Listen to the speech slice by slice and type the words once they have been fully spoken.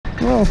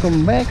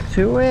Welcome back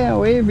to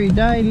our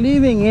everyday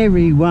living,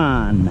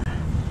 everyone.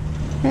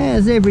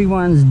 How's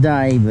everyone's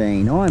day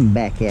been? I'm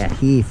back out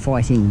here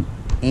fighting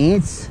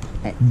ants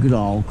at good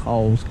old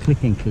Coles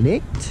Click and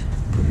Collect.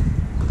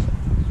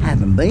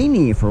 Haven't been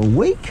here for a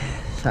week,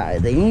 so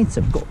the ants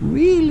have got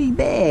really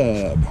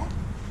bad.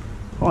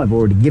 I've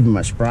already given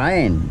them a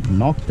spray and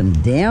knocked them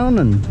down,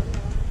 and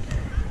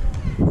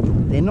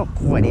they're not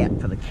quite out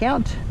for the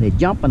count. They're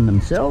jumping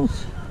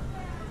themselves.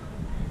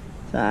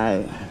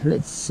 So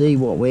let's see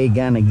what we're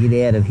going to get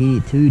out of here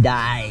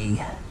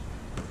today.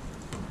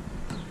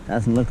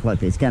 Doesn't look like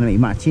there's going to be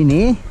much in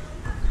here,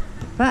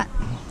 but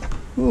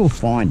we'll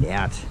find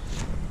out.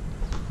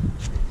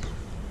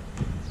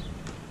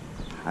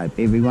 Hope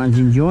everyone's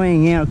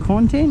enjoying our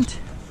content.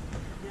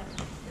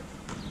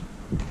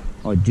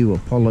 I do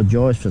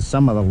apologise for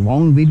some of the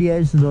long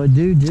videos that I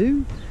do.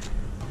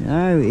 You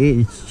know,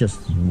 it's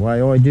just the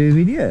way I do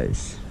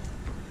videos.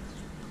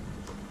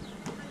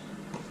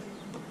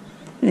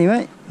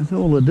 Anyway, that's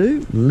all I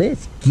do.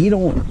 Let's get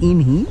on in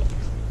here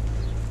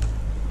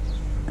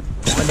and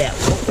find out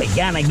what we're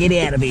gonna get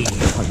out of here.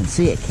 I can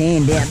see a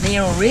can down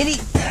there already.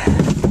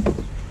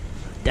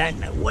 Don't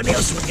know what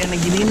else we're gonna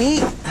get in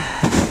here.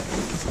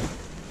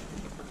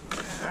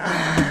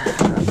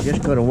 I've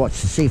just got to watch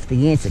to see if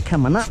the ants are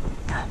coming up.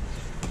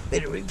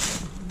 Better be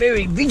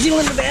very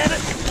vigilant about it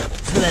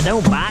so they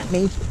don't bite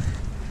me.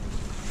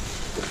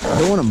 I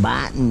don't want them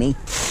biting me.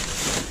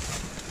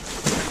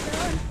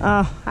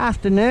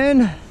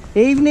 Afternoon,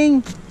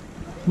 evening,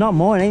 not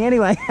morning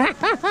anyway.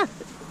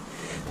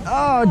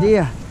 Oh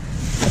dear,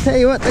 I tell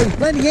you what, there's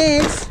plenty of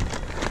ants.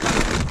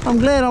 I'm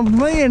glad I'm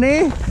being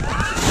here.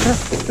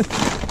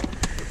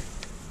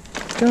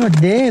 God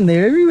damn,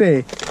 they're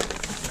everywhere.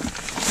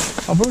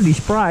 I've already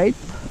sprayed.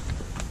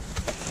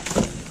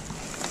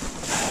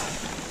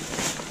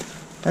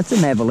 That's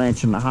an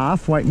avalanche and a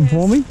half waiting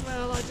for me.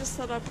 Well, I just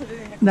thought I'd put it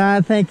in.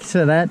 No, thanks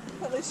for that.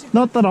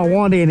 Not that I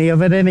want any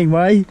of it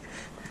anyway.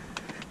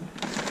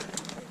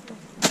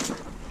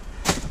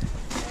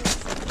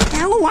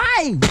 Go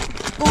away!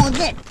 Go on,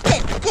 get!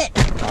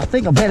 I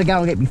think I better go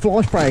and get my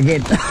fly spray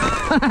again.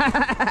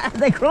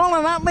 They're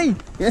crawling up me.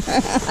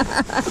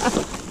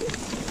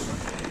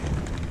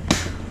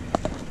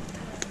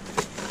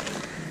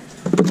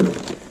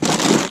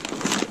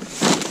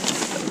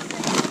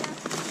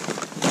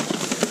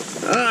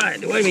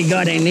 Alright, what have we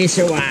got in this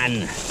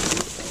one?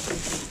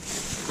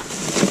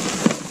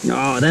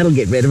 Oh, that'll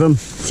get rid of them.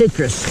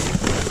 Citrus.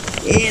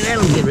 Yeah,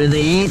 that'll get rid of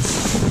the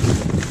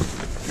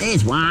ants.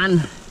 There's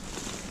one.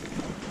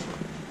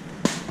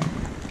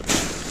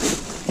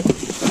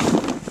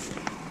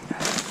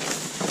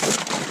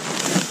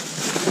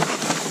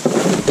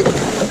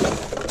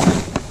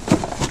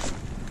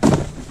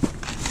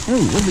 Oh,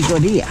 what have we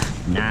got here?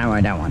 No,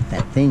 I don't want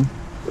that thing.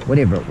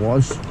 Whatever it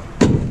was.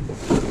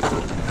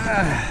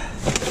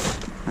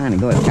 I only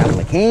got a couple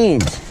of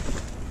cans.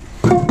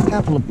 A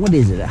couple of, what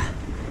is it? A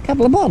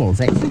couple of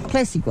bottles, actually.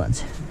 Plastic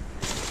ones.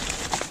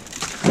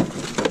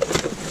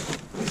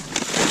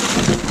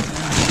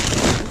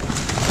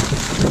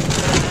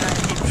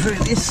 Get through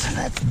this.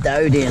 That's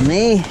dough down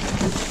there.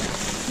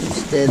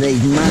 Stir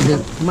these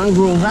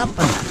mongrels up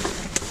and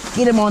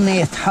get them on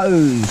their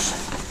toes.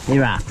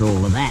 They're after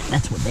all of that.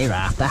 That's what they're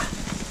after.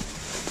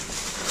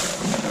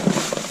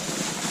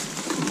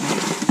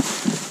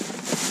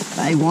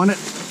 They want it.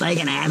 They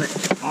can have it.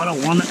 I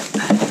don't want it.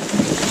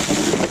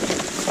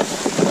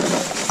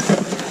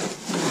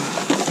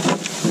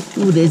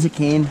 Oh, there's a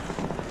can.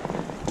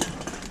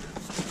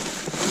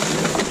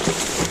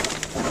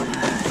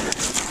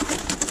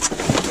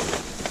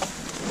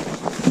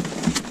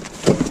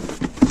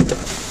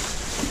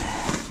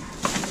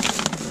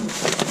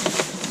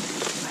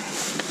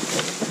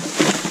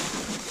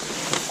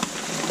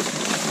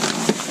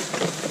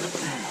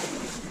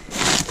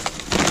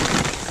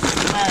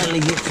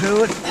 Get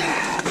through it.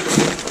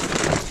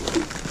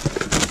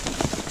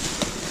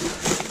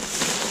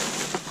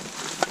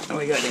 What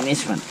we got in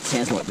this one?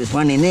 Sounds like there's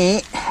one in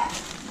there.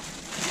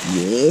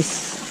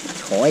 Yes,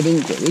 it's hiding.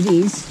 There it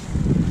is.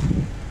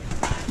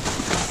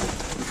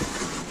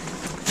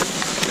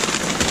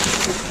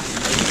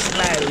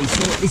 Slowly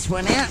sort this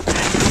one out.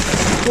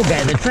 We'll go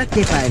to the truck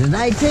depot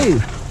today too.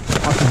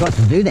 I forgot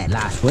to do that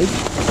last week.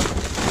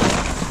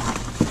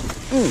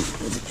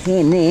 There's a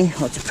can there.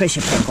 Oh, it's a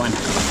pressure pack one.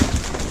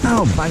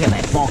 Oh, bugger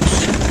that box.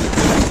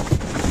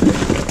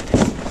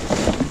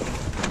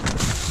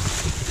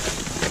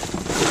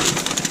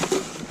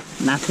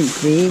 Nothing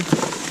there.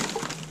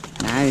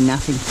 No,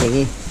 nothing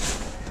there.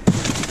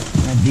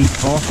 A deep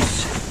box.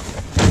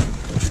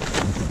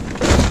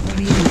 What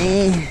are in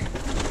there?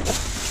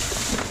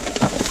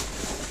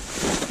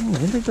 Oh, what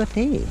have we got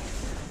there?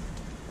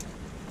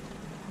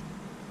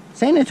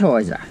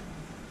 Sanitizer.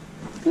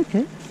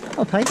 Okay,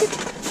 I'll take it.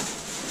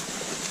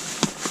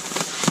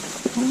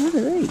 Oh, what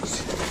are these?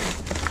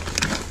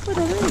 What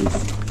are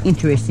these?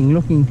 Interesting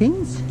looking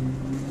things.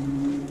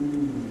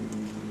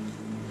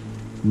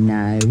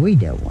 No, we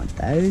don't want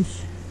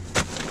those.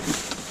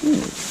 Ooh,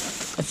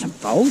 got some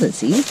folders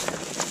here.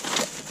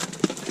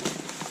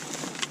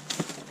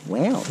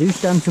 Wow, who's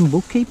done some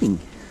bookkeeping?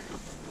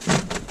 $2?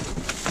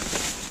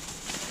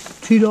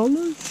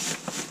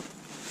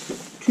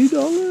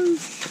 $2?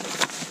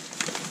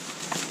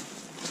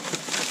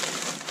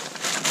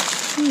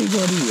 What do we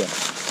got here?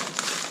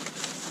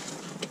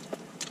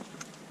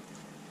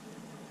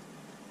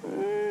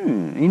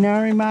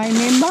 NRMA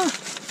member?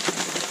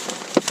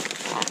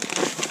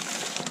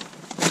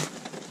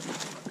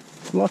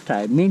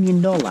 Lotto, $1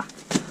 million.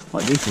 Oh,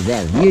 this is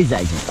out of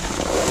newsagent.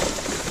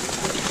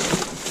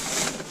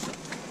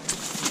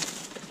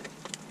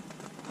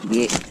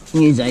 Yeah,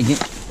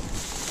 newsagent.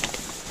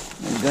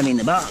 What we got in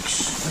the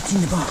box? What's in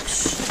the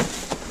box?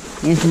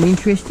 Anything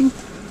interesting?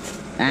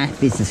 Ah,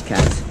 business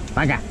cards.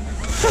 Bugger.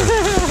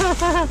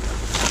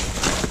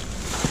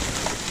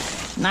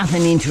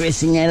 Nothing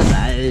interesting out of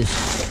those.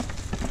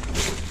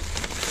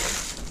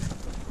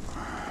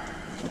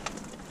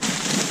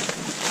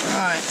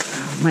 Right,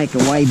 make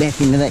our way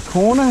back into that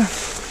corner.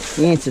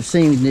 The ants have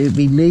seemed to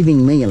be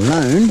leaving me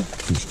alone,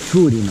 which is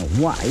good in a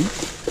way.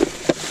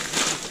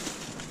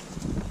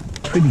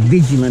 Pretty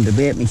vigilant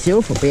about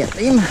myself, about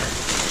them.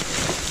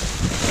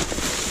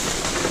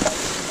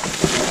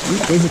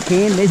 There's a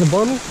can, there's a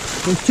bottle.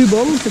 There's 2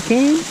 bottles, a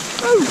can.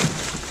 Oh!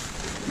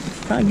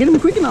 Can't get them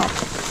quick enough.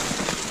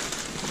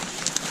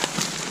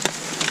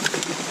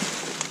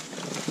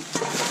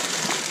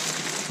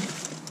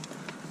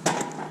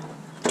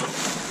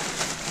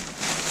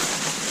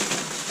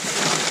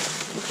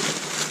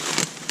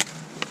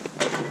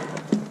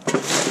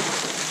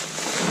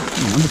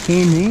 Another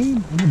can there,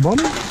 another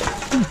bottle.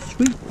 Oh,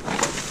 sweet.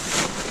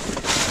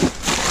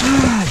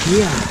 Ah,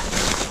 yeah.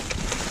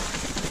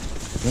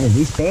 There's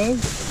this bag.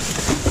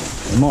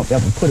 We might be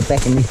able to put it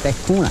back in this back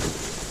corner.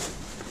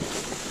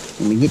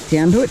 When we get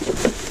down to it,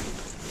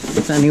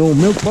 it's only all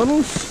milk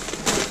bottles.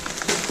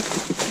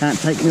 Can't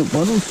take milk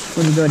bottles.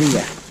 What have we got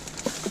here?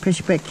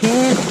 Pressure pack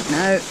can.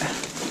 No.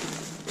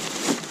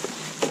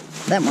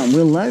 That one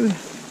will though,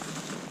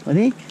 I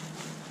think.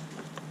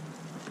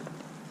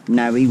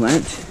 No, he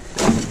won't.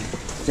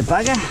 It's a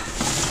bugger.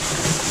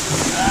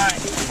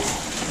 Alright.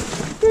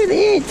 Look at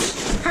it.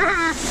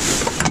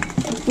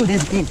 Oh,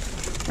 there's a can.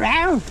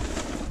 Row.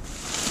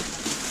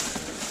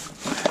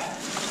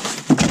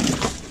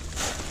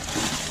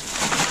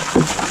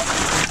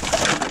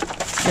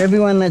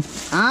 Everyone that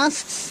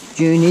asks,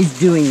 June is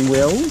doing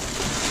well.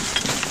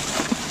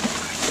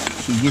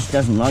 She just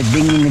doesn't like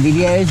being in the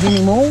videos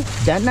anymore.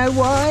 Don't know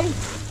why.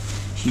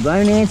 She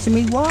won't answer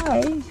me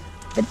why.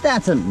 It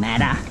doesn't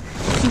matter.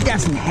 She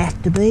doesn't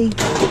have to be.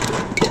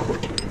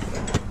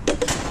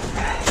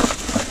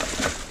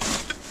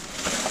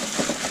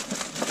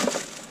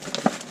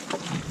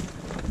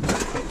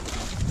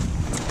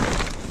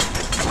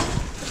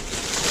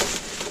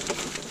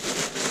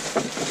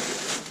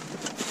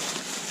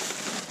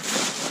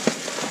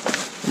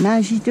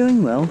 No, she's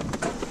doing well.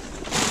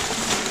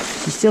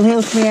 She still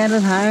helps me out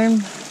at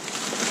home.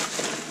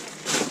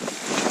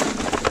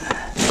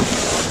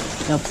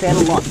 Helps out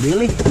a lot,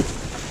 really.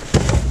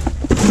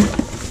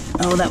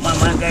 Oh, that one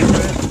won't go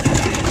through.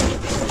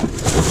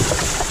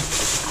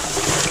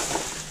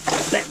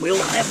 That will,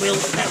 that will,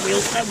 that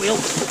will, that will.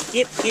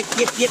 Yep, yep,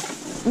 yep, yep.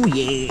 Oh,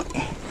 yeah.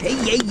 Hey,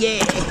 yeah,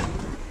 yeah.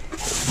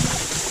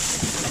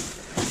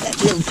 That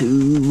will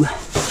too.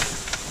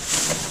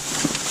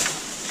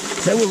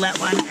 So will that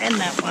one and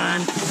that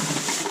one.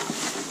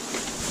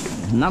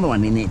 There's another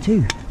one in there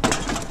too.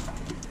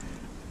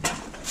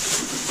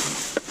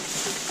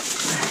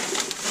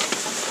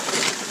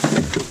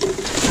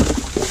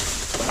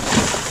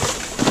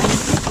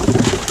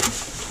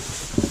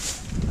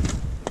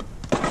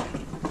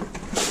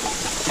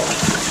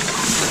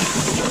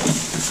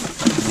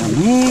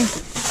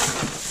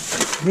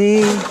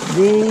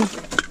 There.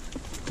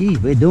 Geez,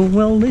 we're doing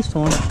well this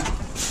time.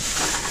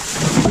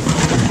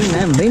 I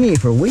haven't been here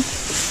for a week.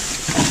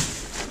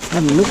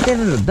 Haven't looked at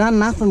it or done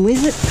nothing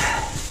with it.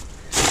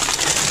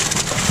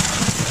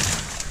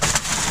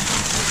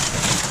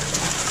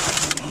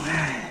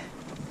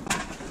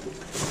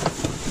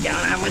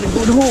 Going home with a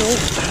good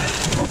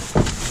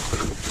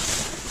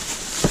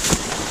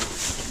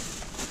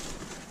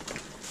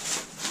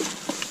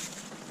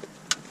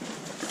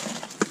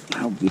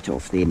haul. I'll get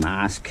off their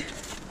mask.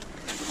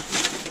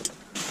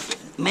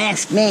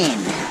 Masked man.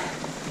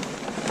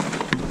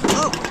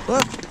 Oh,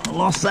 I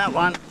lost that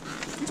one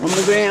on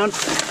the ground.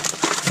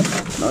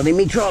 Not in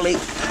me trolley.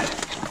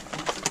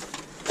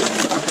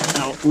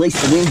 Oh, at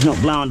least the wind's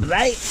not blowing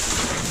today.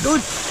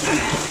 Good.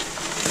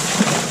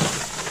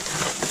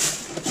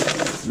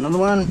 Another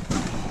one.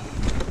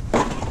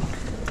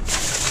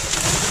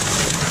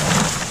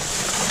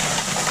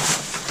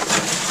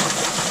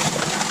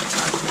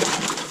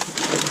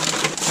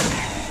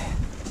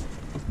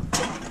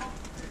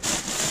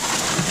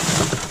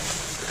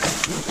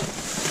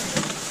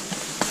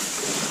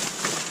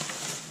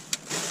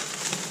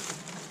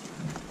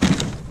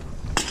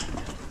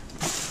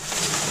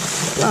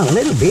 Oh, a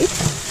little bit. You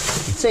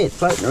can see it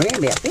floating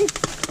around out there.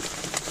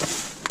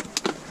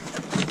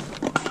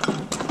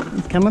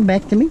 It's coming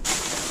back to me.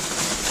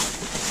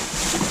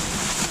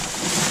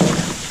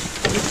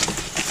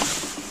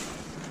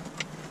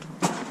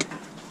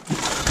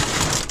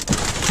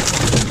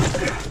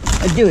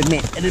 I do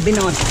admit it'd be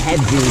nice to have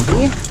June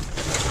here,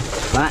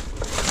 but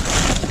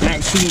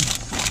she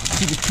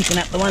was picking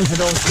up the ones that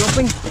I was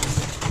dropping.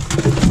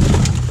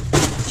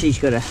 She's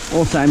got to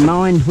also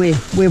mind where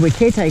we're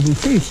caretaking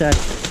too, so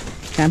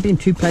can't be in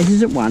two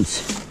places at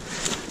once.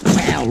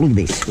 Wow, look at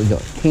this. We've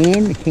got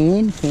can.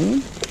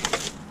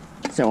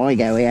 So I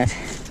go out,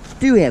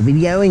 do our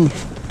videoing,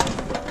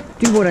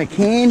 do what I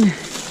can,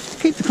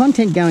 keep the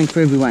content going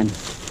for everyone.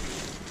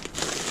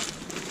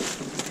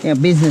 Our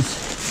business,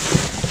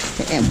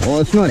 well,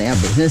 it's not our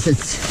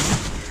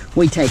business,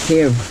 we take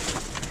care of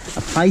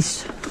a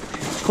place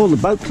called the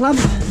Boat Club,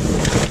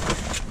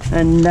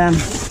 and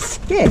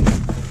yeah,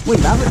 we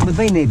love it. We've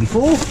been there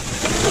before,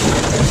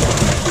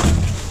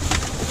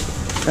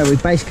 so we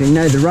basically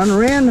know the run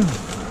around.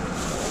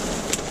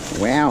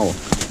 Wow,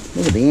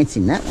 look at the ants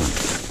in that one.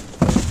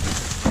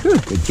 Whew,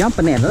 they're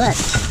jumping out of that.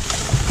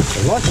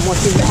 They're liking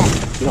what's in that.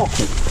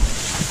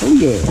 Oh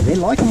yeah, they're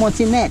liking what's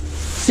in that.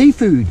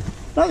 Seafood.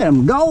 Look at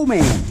them go,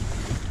 man.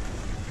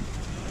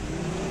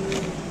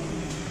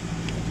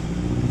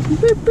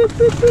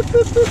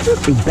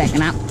 He's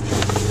backing up.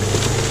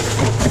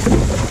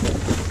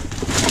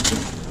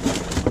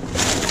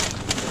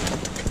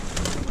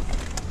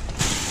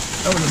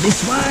 Over to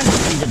this one.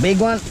 Here's a big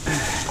one.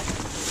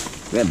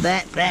 Grab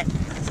that.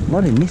 There's a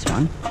lot in this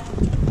one.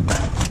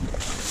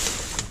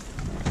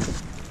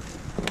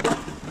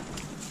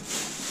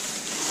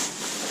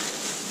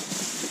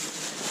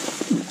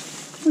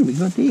 What have we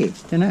got there?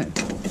 Don't know.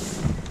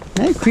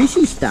 No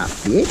Chrissy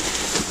stuff yet.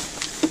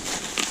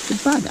 The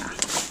bugger.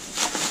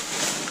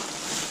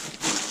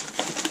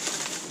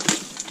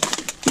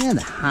 You know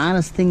the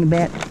hardest thing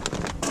about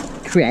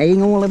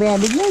creating all of our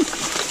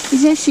videos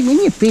is actually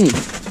when you're finished,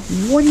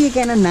 what are you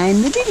going to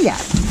name the video?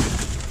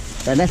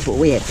 So that's what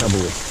we have trouble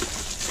with.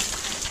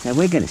 So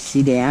we're going to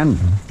sit down and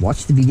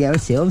watch the video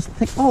ourselves and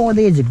think, oh,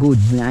 there's a good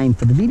name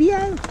for the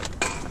video.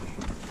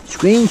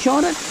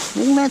 Screenshot it,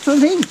 all that sort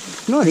of thing.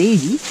 It's not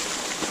easy,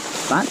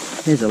 but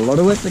there's a lot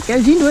of work that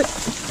goes into it.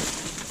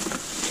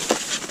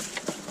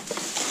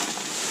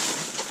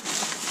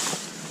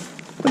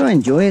 But I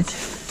enjoy it.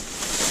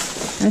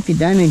 And if you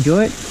don't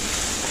enjoy it,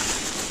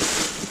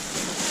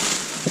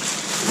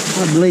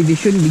 I believe you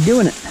shouldn't be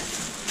doing it.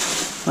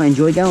 I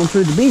enjoy going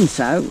through the bin,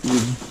 so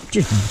you're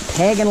just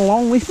tagging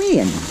along with me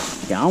and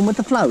going with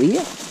the flow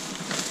here.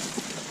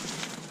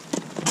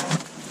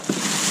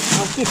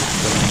 I'll get up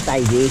and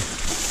stay there.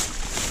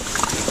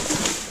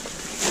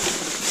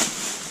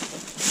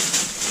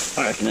 I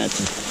reckon that's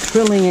a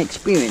thrilling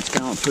experience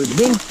going through the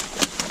bin.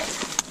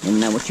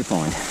 Never know what you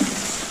find.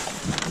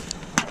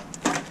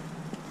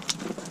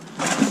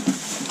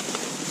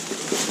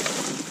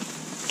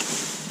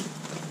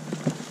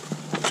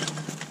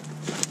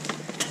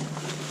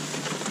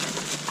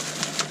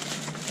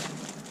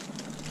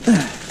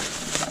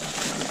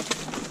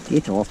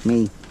 Get off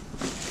me.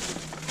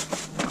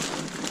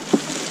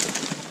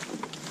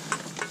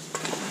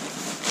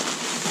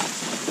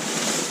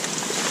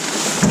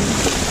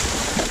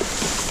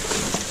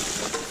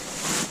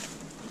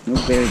 No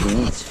berry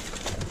ants.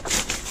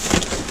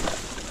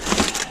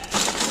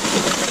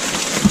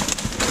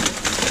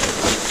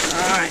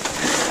 Alright.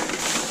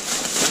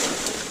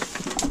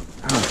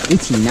 Oh,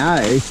 itchy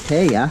nose,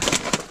 tell ya.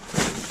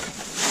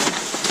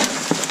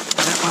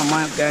 That one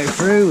won't go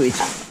through.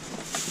 It's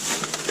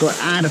got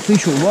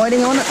artificial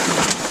writing on it.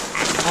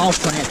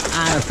 Also has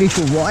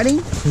artificial writing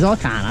because I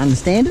can't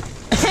understand it.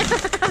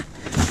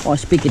 I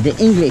speak it to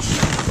English,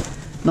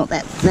 not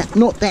that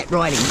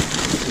writing.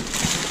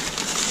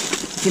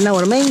 You know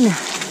what I mean?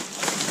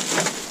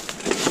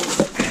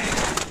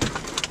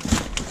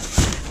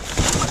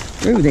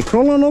 Ooh, they're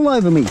crawling all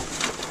over me.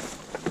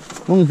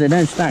 As long as they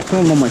don't start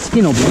crawling on my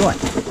skin, I'll be right.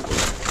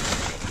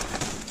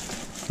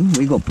 Ooh,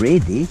 we got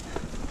bread there.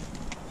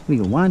 We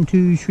got 1,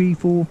 2, 3,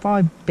 4,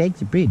 5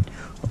 bags of bread.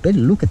 I better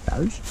look at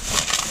those.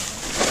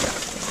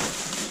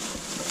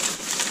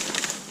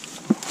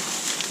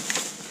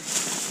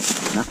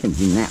 Nothing's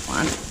in that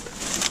one.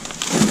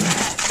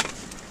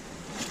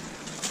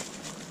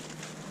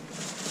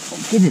 Oh,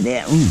 get it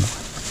out. Ooh.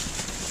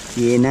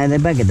 Yeah, no, they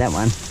buggered that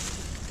one.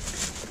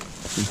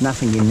 There's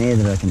nothing in there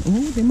that I can...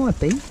 Oh, there might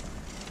be.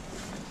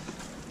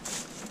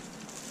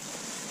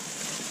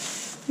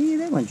 Yeah,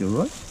 that one's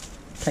alright.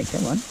 Take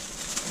that one.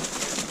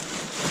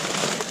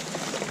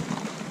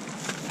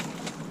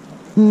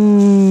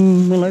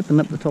 We'll open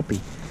up the toppy.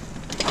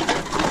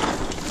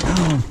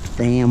 Oh,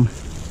 damn.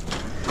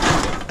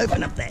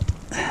 Open up that.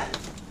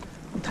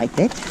 I'll take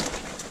that.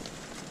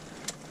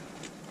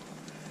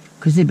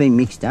 Because they've been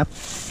mixed up,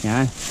 you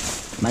know,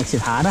 makes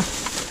it harder.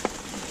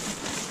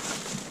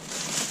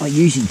 I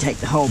usually take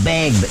the whole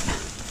bag, but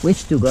we've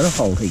still got a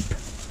whole heap.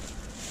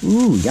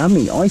 Ooh,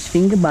 yummy. Ice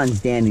finger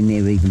buns down in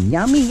there even.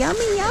 Yummy,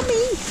 yummy,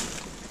 yummy.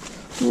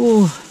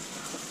 Oh.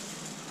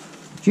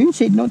 June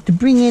said not to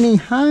bring any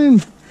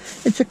home.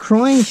 It's a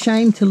crying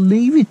shame to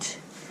leave it.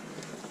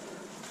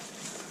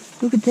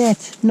 Look at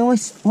that.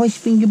 Nice ice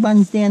finger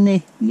buns down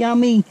there.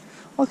 Yummy.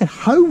 I could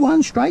hoe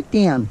one straight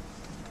down.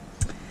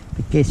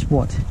 But guess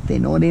what? They're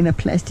not in a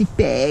plastic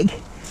bag.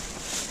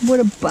 What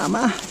a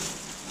bummer.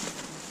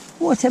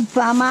 What a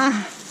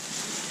bummer.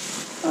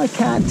 I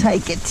can't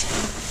take it.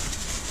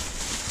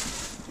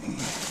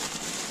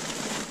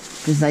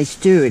 Because they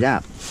stir it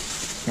up.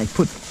 They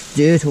put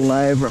dirt all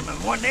over them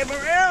and whatever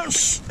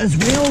else as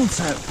well.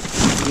 So,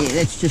 yeah,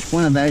 that's just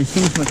one of those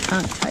things I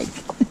can't take.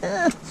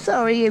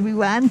 Sorry,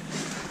 everyone.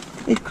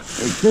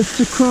 It's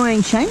a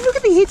crying shame. Look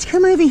at the heads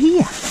come over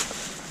here.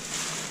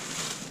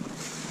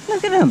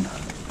 Look at them.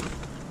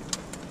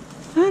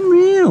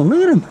 Unreal.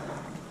 Look at them.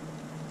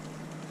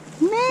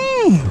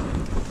 Man.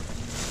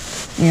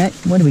 Yeah,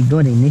 what have we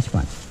got in this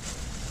one?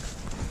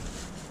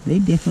 They're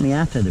definitely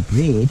after the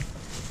bread.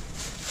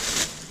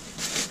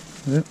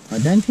 Well, I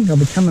don't think I'll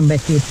be coming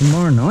back here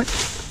tomorrow night,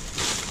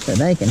 so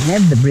they can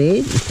have the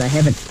bread if they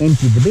haven't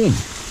emptied the bin.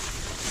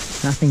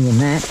 Nothing in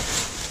that.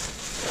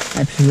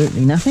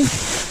 Absolutely nothing.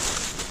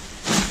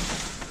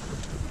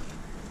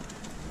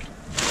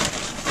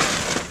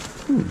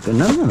 Ooh, got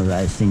another one of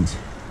those things.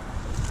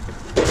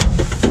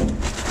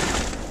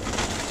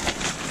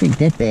 I think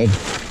that bag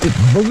is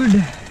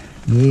boogered.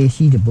 Yeah,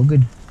 she's a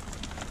boogered.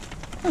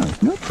 Oh,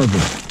 it's not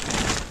boogered.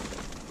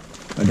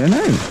 I don't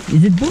know.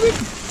 Is it boogered?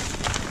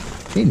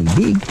 Fairly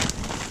big.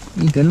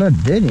 You've got a lot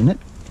of dirt in it.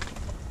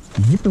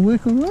 Does zipper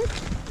work all right?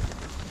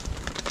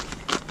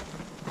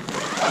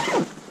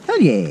 Hell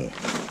yeah.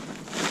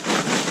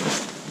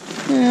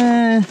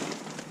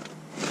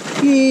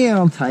 Yeah,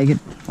 I'll take it.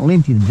 I'll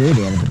empty the dirt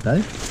out of it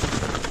though.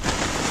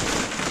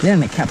 They're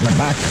only a couple of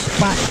bucks,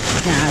 but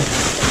no.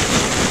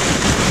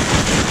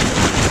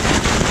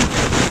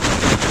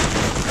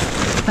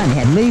 Only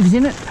had leaves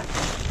in it.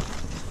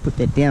 Put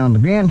that down on the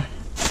ground.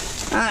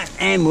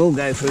 And we'll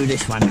go through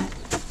this one.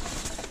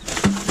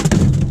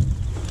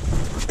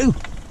 Ooh,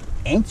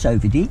 ants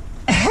over there.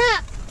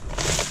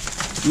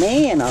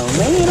 Man, oh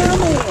man, oh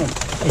man.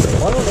 There's a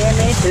bottle down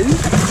there too.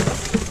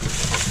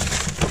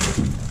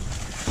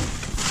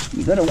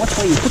 You gotta watch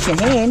where you put your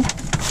hand.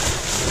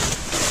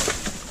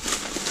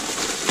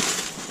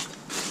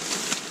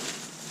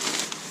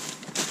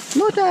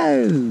 Motto.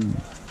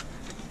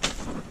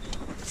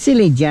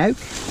 Silly joke.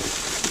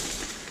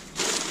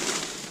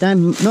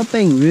 Not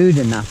being rude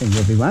or nothing,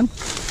 everyone,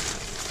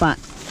 but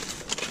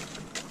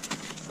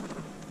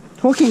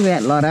talking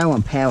about Lotto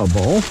and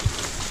Powerball,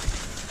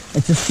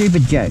 it's a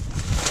stupid joke.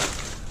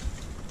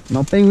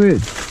 Not being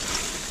rude.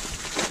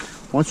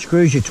 What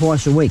screws you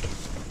twice a week?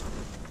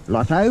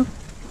 Lotto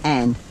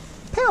and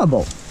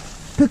Powerball.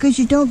 Because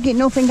you don't get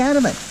nothing out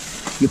of it.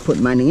 You put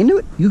money into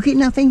it, you get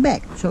nothing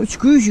back. So it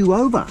screws you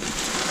over.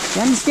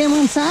 You understand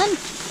what I'm saying?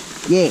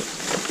 Yeah.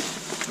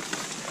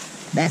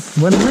 That's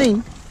what I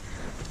mean.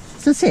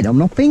 As I said, I'm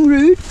not being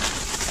rude.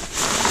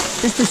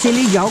 Just a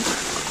silly joke.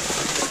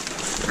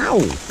 Ow.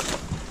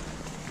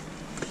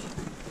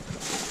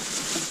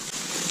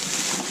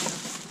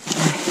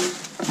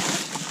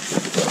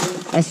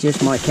 That's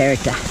just my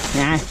character.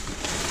 Nah.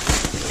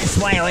 That's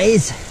the way I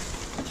is.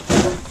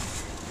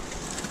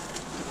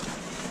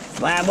 That's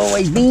the way I've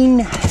always been.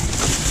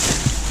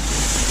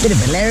 Bit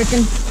of a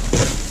larrikin.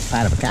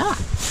 Part of a car.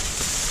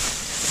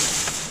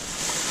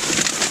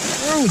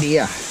 Oh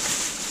dear.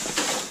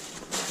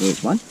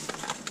 Here's one.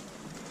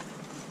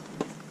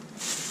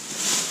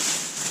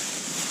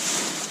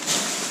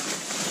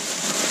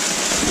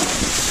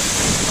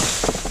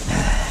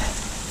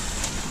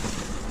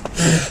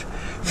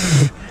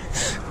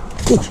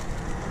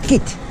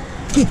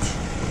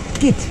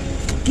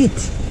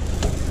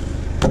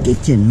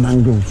 Get your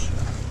mongrels.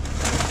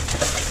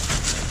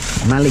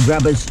 Mully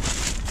grubbers.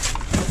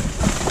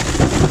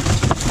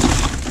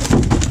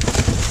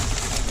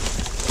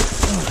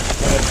 Oh,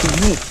 that's in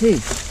there too.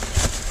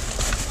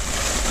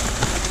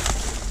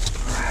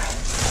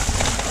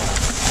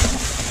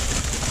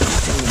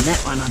 In that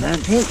one, I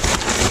don't think.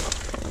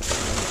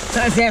 So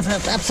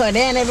it's upside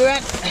down,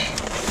 everyone.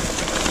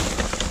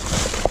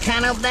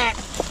 Can't help that.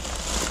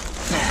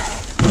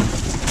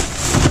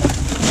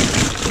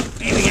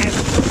 There we go.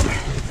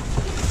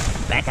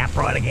 Back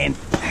upright again.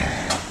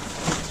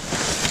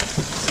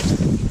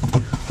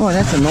 Oh,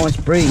 that's a nice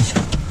breeze.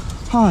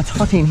 Oh, it's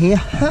hot in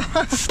here.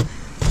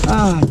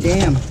 Oh,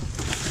 damn.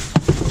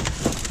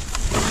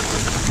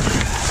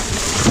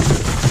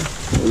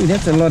 Ooh,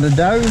 that's a lot of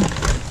dough.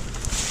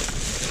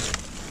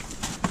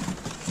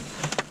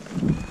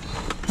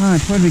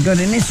 Alright, what have we got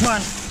in this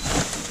one?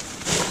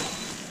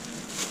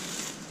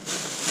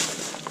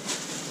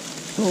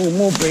 Oh,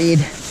 more bread.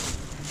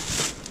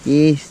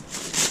 Yes,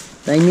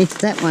 they mixed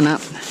that one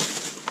up.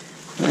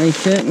 They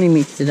certainly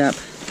mixed it up.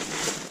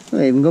 Oh,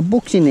 they even got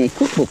books in there,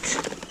 cookbooks.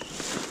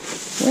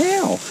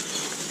 Wow.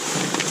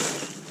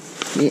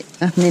 Yeah,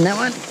 nothing in that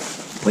one.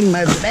 Put him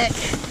over the back.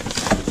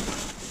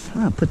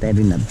 Oh, I'll put that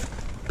in the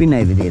bin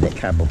over there, that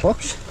cardboard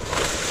box.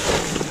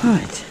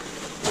 Right.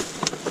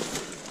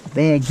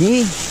 Bag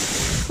there.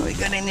 What we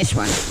got in this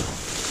one?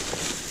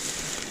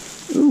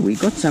 Ooh, we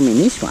got some in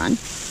this one.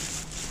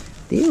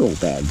 They're all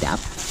bagged up.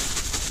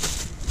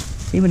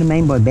 See what I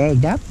mean by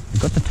bagged up?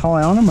 We've got the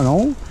tie on them and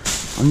all.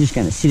 I'm just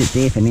going to sit it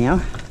there for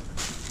now.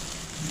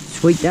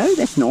 Sweet dough,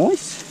 that's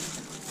nice.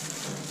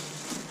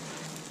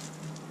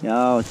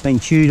 Oh, it's been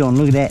chewed on,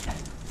 look at that.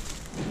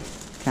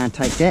 Can't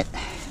take that.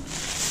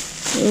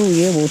 Oh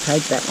yeah, we'll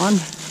take that one.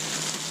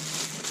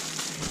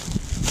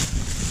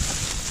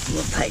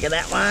 We'll take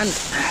that one.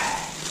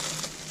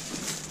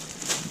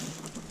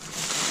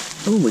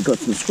 Oh, we got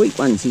some sweet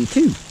ones here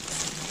too.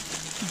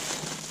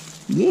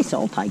 Yes,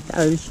 I'll take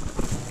those.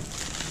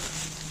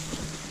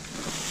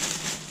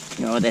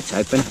 Oh, that's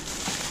open.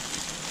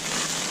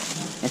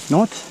 That's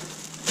not.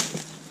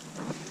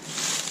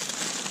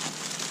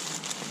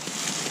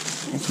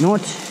 That's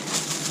not.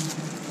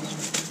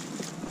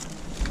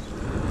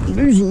 I'm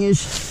losing you.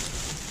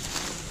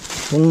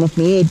 Falling off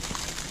my head.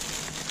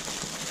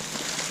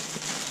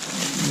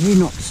 You're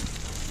not.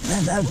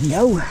 They can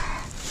go.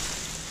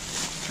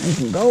 They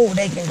can go.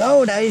 They can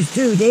go. Those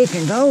two. They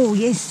can go.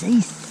 Yes,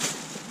 yes.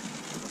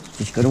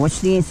 Just got to watch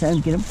the ants.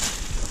 Don't get them.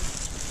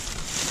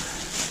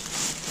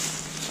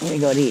 What we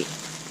got here?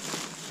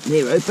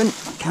 They're open.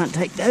 I can't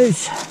take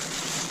those.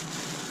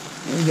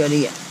 What we got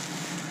here?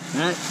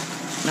 No,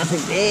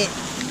 nothing there.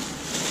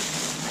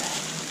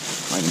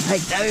 I can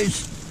take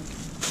those.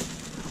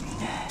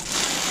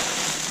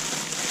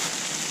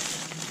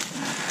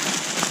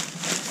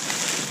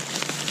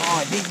 Oh,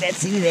 I think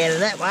that's it out of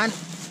that one.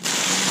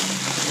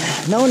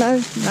 No,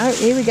 no, no.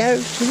 Here we go.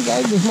 Here we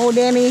go. There's more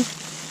down here.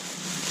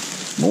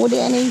 More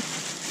down here.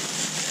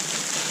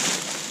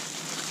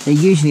 So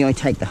usually I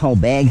take the whole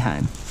bag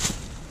home.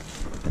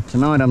 But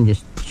tonight I'm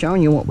just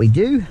showing you what we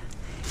do,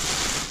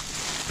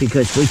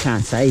 because we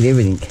can't save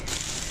everything.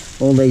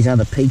 All these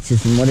other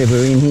pizzas and whatever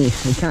are in here,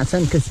 we can't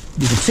save them because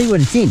you can see what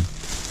it's in.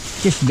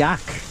 Just yuck.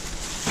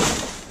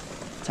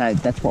 So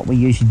that's what we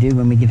usually do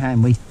when we get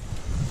home. We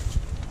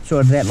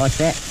sort it out like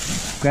that.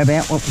 Grab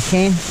out what we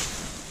can.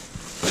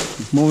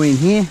 There's more in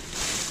here.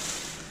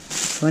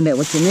 Find out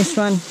what's in this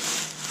one.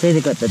 See,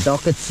 they've got the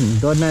dockets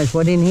and God knows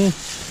what in here.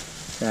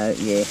 So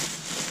yeah.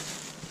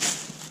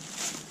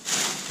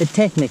 But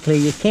technically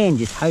you can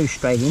just hose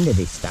straight into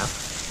this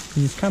stuff,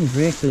 because it comes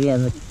directly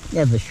out of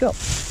the shop.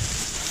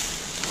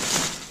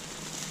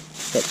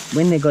 But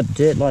when they've got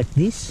dirt like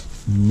this,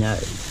 no,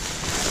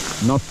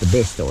 not the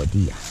best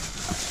idea.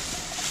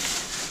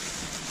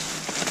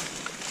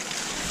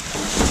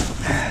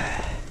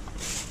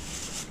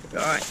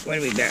 Right, what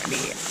do we got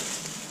here?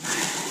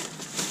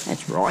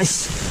 That's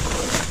rice.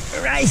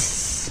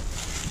 Rice.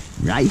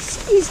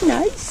 Rice is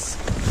nice.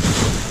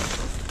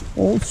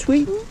 All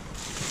sweetened.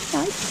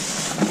 Nice.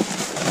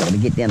 Got to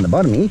get down the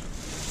bottom here.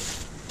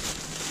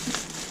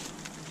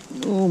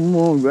 Oh,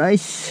 more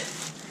rice.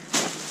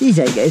 These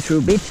they go through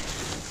a bit.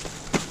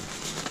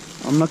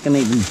 I'm not going to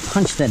even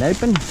punch that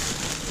open.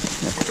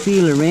 Just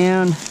feel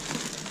around.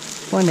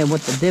 Find out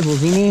what the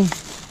devil's in here.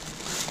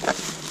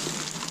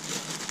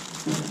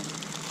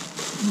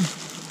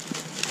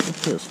 That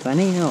feels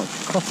funny. Oh,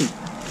 coffee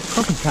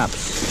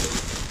cups.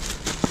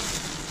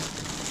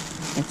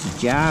 That's a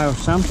jar of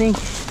something.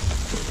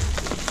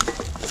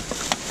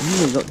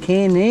 Oh, we've got a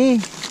can there.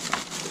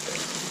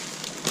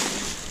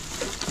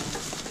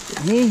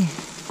 Yeah, you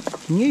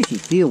can usually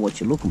feel what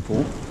you're looking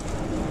for.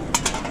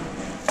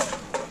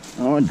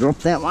 Oh, I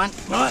dropped that one.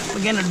 Right,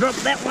 we're going to drop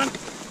that one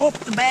off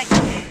the back.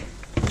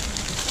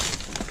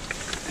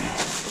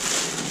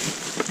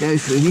 Go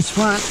through this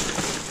one.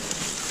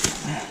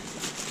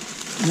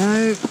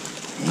 No,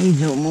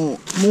 these are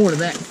more of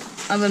that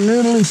other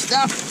noodly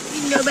stuff.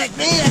 You can go back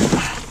there.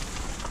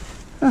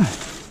 Oh,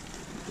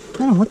 I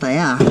don't know what they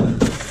are.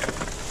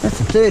 That's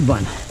the third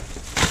one.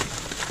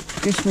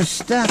 Christmas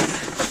stuff.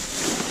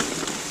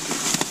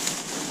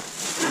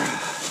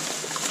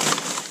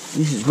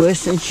 This is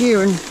worse than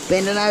shearing,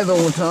 bending over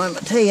all the time, I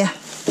tell you.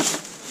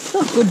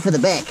 Not good for the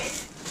back.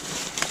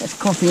 There's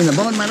coffee in the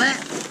bottom of that.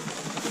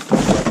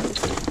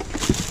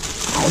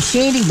 Oh,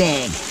 shandy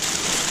bag.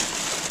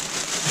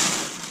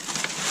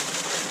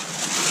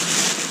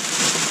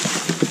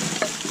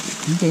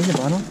 There's a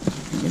bottle.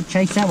 You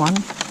chase that one.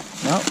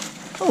 No.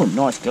 Oh,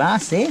 nice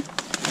glass there.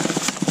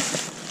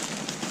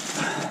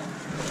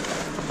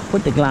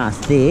 Put the glass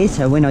there,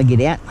 so when I get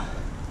out,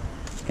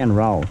 it's going to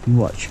roll. You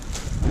watch.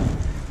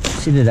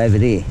 Sit it over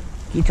there.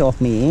 Get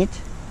off me,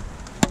 ant.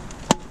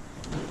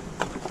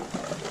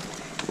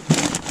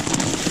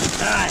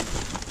 Alright.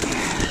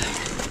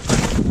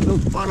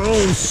 Milk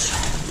bottles.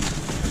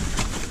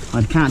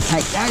 I can't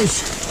take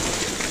those.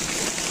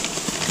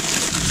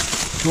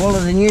 To all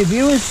of the new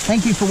viewers,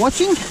 thank you for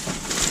watching.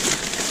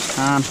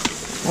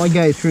 I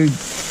go through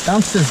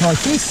dumpsters like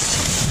this.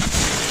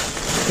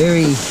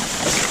 Very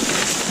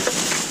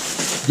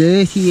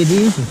dirty it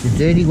is. It's a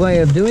dirty way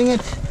of doing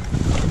it.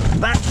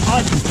 But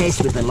I can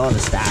test with a lot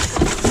of stuff.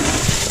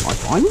 I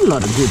find a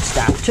lot of good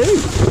stuff too.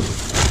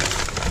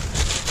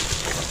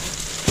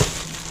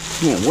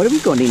 Now, what have we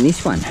got in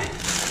this one?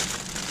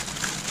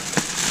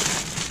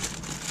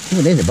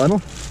 Oh, there's a bottle.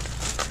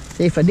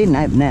 See, if I didn't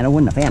open that, I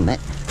wouldn't have found that.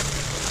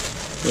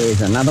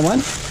 There's another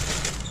one.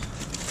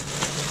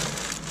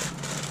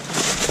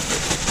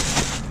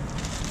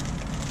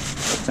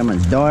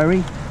 Someone's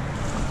diary.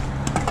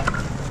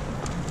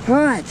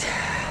 Right.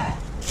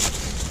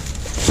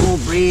 More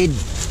bread.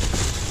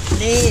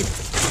 There. A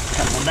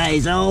couple of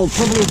days old,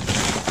 probably.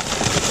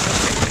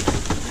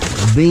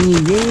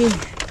 Beanie there.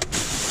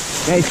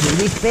 Go through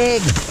this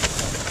bag.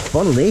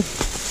 Bottle there.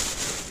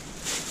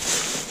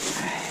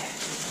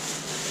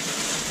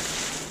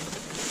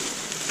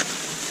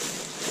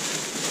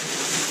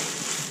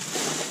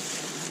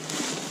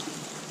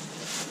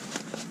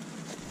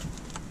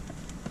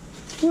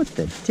 What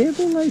the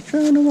devil are they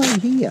throwing away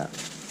here?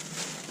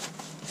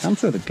 Some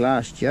sort of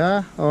glass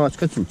jar. Oh, it's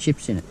got some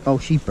chips in it. Oh,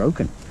 she's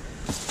broken.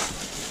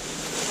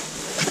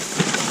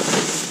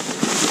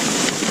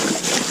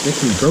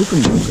 Definitely broken.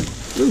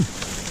 Ooh,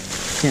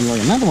 sounds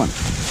like another one.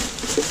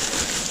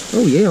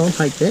 Oh yeah, I'll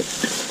take that.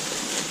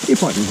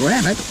 If I can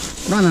grab it.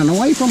 Running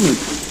away from me.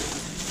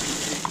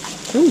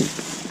 Ooh,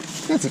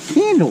 that's a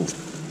candle.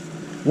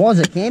 Was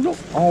a candle.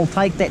 I'll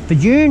take that for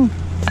June.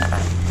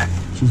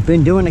 She's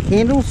been doing the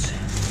candles.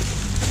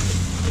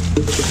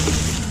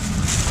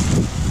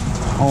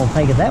 I'll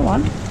take it that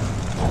one.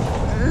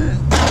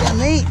 Down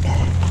there.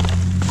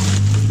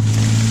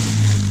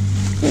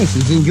 Yeah,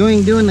 she's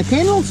enjoying doing the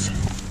candles.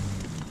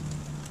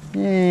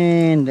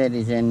 And that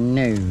is a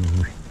no.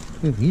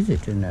 Is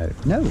it a no?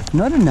 No, it's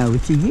not a no,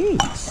 it's a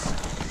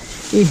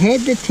yes. It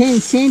had the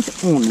 10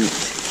 cents on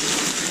it.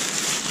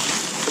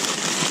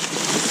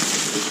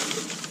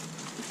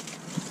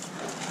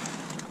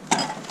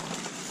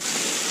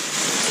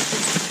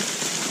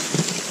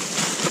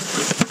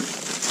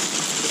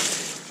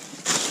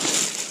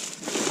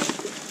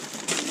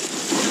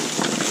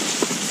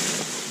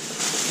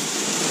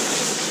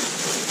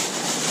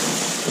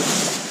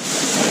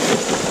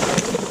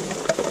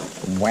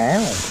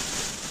 Wow,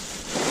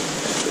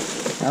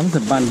 that was a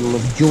bundle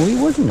of joy,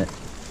 wasn't it?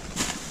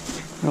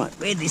 Right,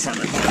 where'd this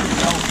other go?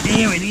 Oh,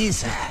 there it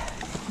is.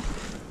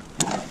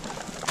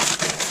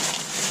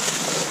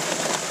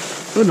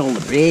 Look at all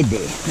the bread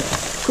there.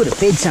 Could have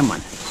fed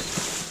someone.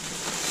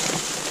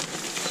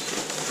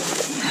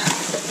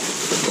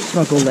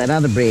 Like all that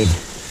other bread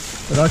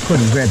that I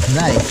couldn't grab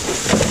today.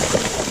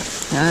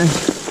 No,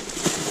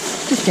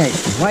 just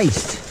goes to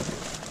waste.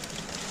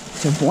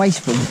 It's a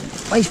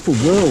wasteful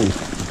world.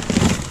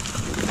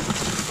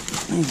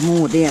 There's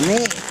more down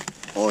there,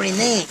 or in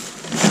there.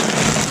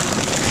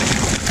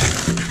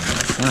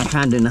 And I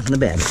can't do nothing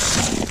about it.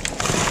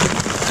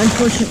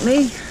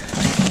 Unfortunately,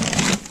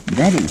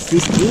 that is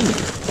this big.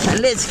 So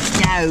let's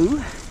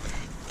go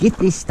get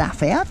this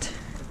stuff out,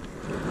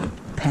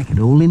 pack it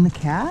all in the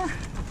car,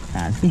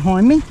 car's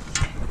behind me,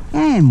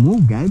 and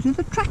we'll go to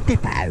the truck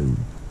depot.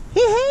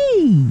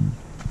 Hee-hee!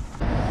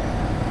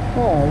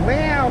 Oh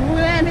wow, look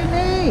at that in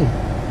there!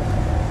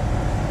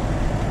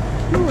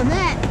 Look at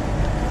that!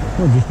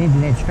 We'll just empty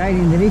that straight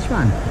into this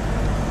one.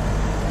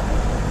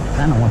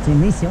 Don't know what's in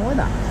this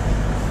either.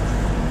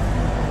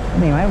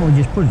 Anyway, we'll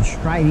just put it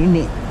straight in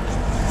there.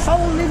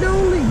 Holy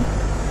dooly!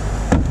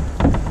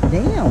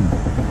 Damn!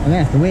 I'm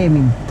gonna have to wear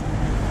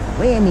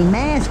me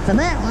mask for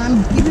that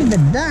one. Give it the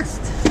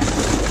dust.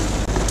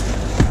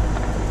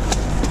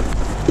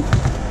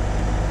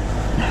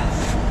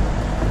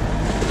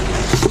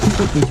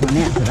 Put this one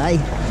out today.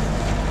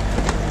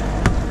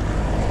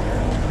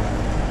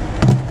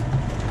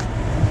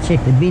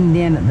 Check the bin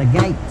down at the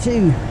gate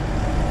too.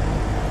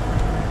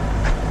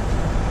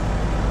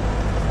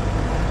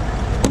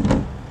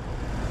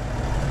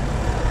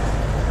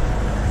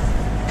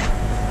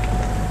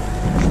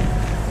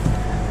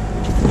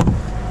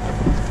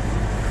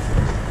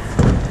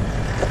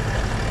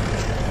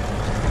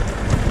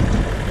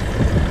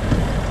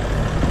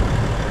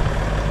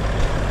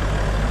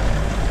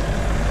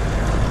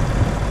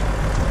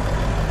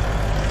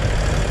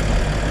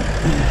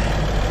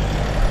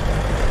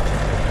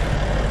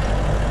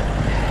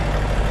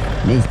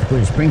 Needs to put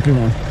a sprinkler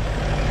on.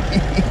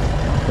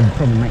 Would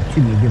probably make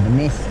too big of a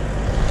mess.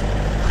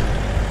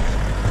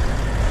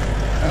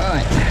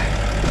 Alright.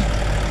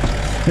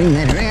 Swing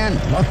that around,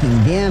 lock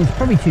him down. It's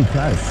probably too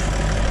close.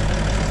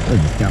 We'll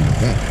just jump it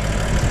back.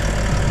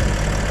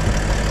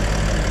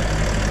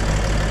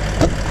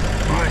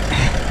 Alright.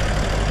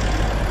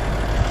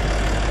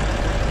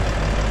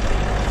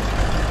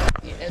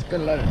 Yeah, that's got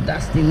a lot of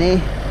dust in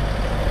there.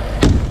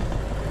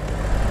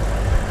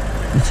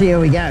 Let's see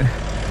how we go.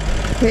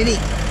 Ready?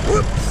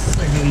 Whoops,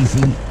 so easy.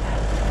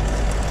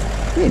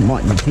 Yeah, it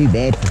mightn't be too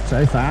bad for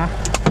so far.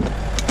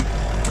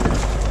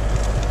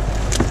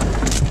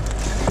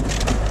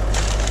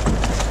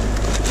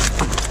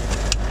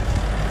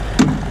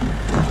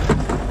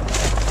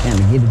 Time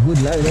to get a good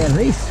load out of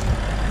this.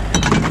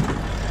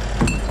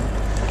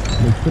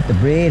 Let's put the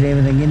bread,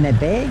 everything in that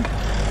bag.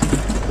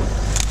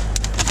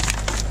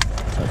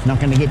 So it's not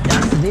going to get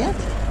dusted out.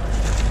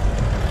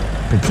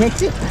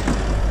 Protects it.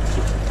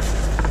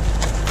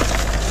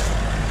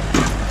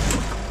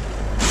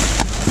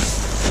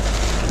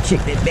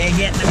 Check that bag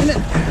out in a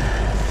minute.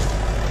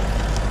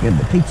 Grab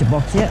the pizza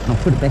box out and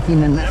I'll put it back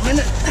in a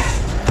minute.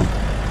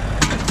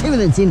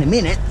 Everything's in a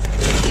minute.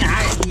 You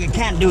know, you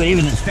can't do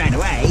everything straight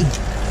away.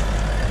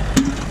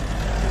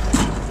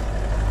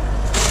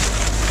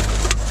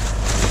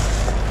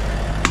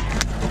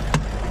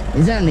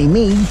 There's only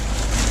me.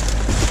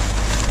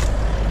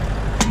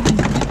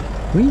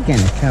 We're going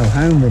to go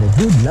home with a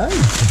good load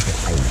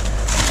today.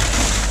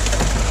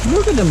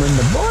 Look at them in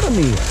the bottom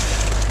here.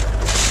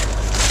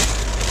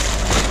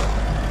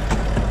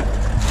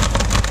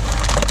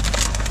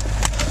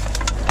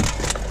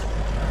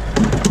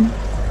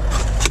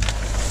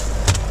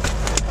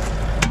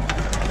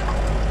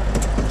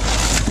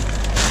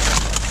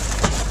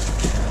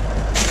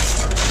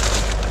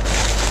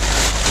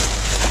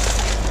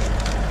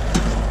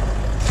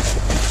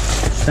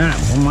 Start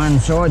from one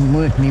side and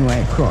work my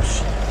way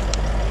across.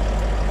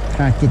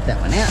 Can't get that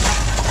one out.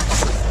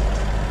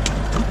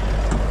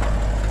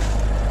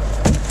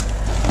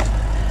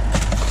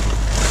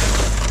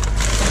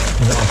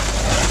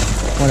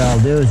 What I'll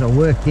do is I'll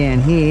work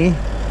down here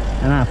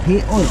and up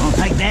here. Oh, I'll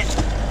take that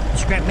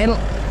scrap metal.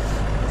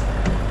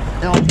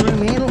 Old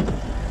broom handle.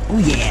 Oh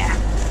yeah.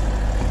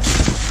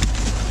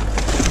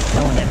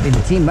 Don't want that bit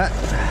of timber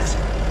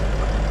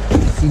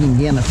sitting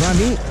down the front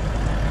here.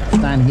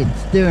 Starting to get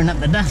stirring up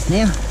the dust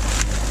now.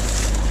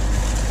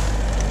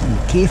 Be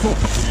careful,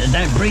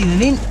 don't breathe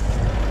it in.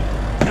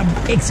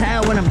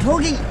 Exhale when I'm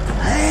talking.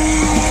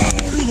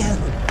 There we go.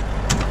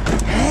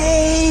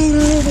 Hey,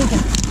 there we go.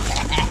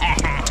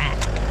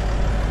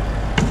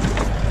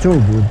 It's all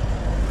good.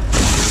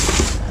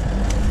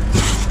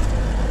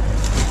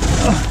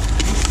 Oh,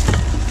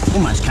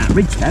 almost can't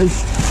reach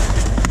those.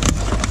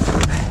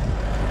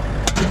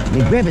 The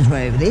grabber's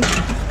way over there.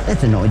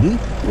 That's an idea.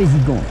 Where's he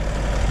gone?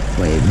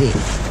 Way over there.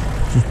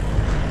 Just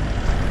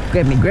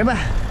grab me grabber.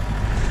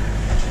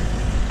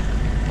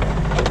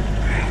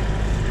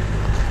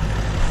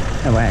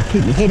 That way I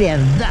keep my head out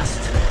of the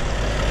dust.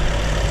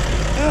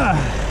 Ugh.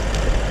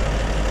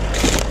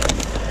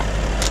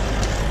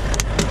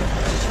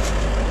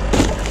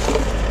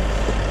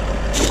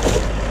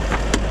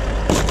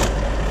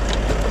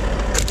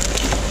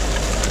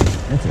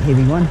 That's a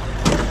heavy one.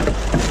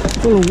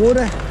 Full of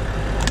water.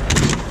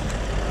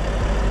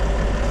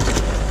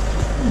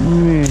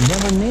 That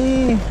one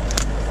there.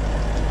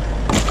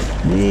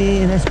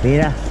 Yeah, that's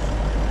better.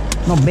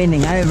 Not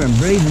bending over and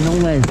breathing all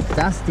those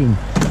dust in.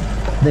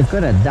 They've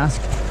got a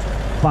dust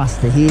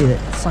buster here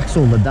that sucks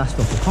all the dust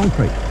off the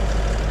concrete.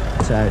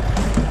 So,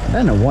 I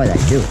don't know why they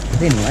do it.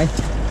 But anyway.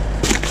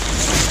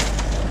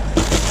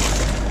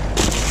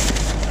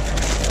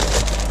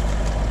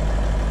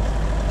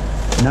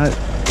 No.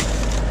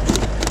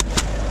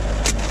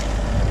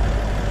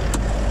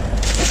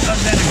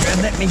 I've got to grab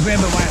that. Me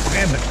grabber won't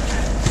grab it.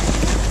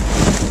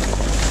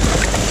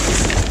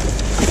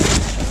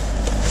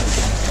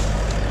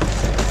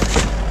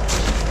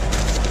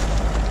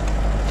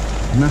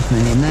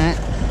 Nothing in that.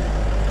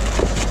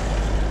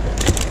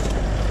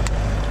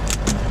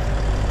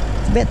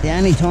 It's about the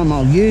only time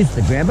I'll use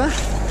the grabber,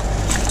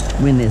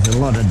 when there's a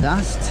lot of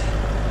dust.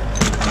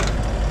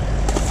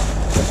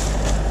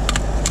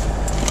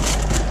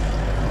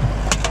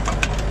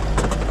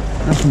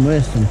 Nothing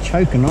worse than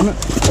choking on it.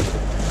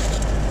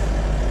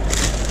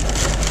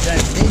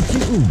 Don't need to.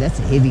 Ooh, that's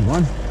a heavy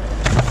one.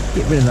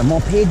 Get rid of the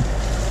mop head.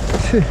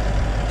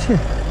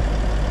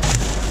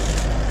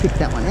 Pick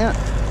that one out.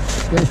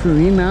 Go through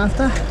him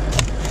after.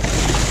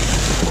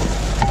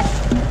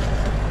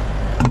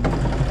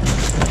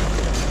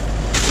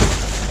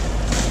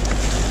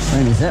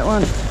 When is that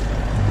one?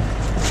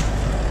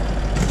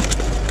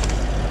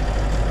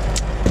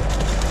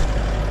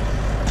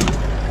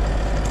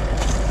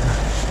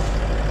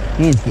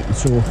 Hand's getting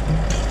sore.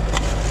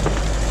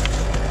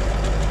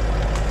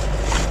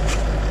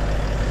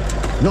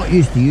 Not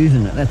used to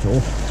using it, that's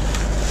all.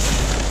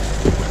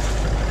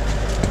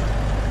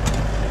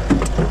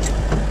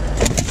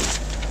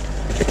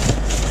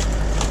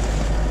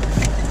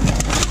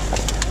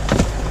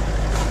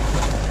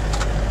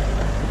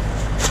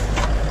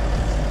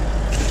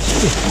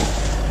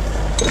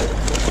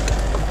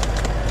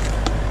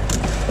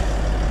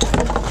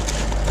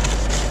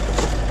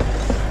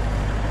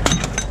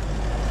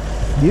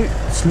 You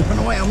slipping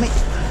away on me.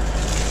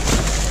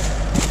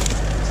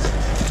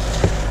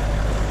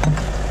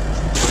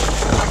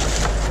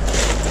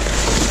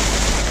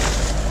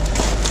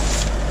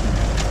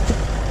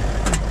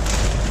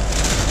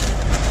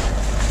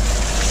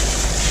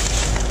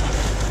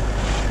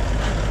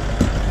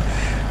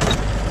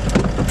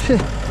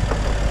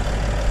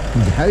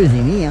 Need a hose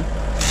in here.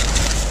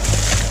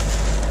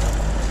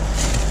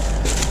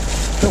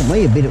 Told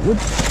me a bit it would.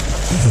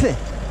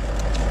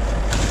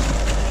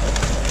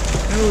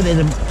 Oh, there's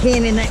a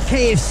can in that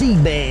KFC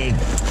bag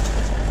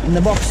in the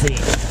box there.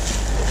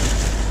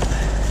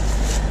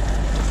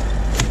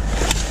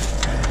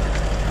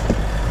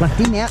 Plugged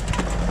in out.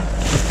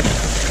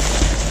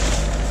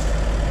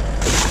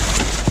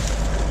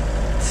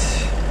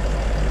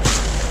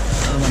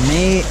 Another one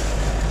there.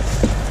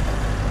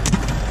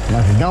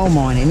 Like a gold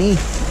mine in here.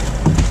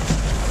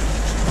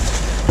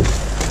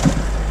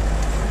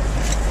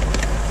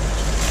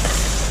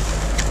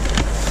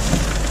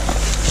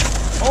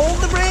 Hold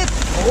the breath.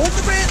 Hold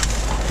the breath.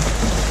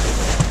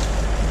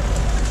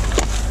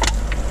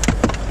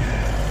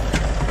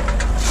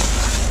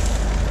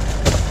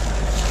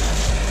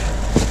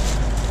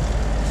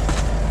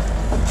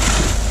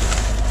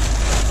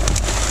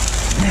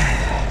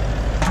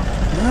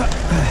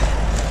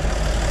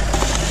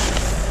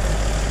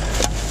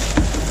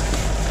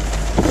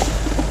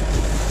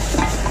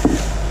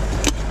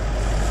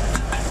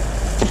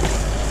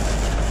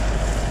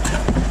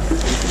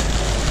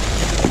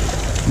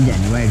 He's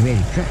only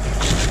ready to track.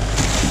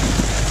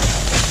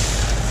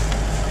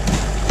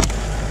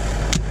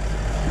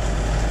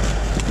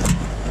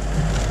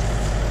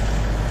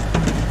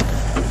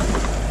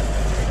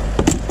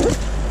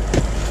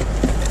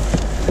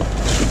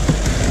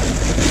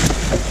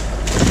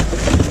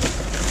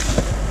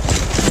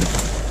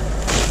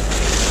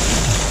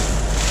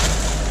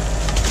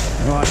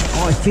 Right,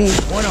 I think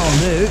what I'll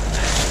do,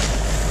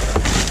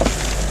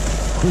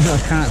 because I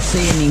can't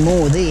see any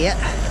more there,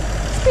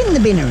 spin the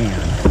bin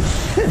around.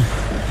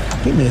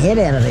 Get my head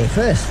out of there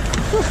first.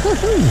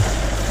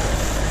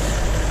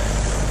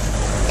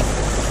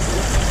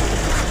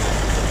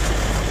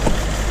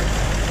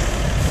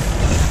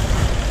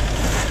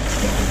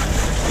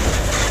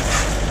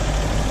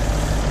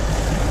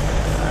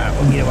 Alright,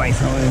 we'll get away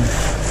from him.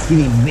 Give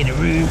him a bit of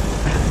room.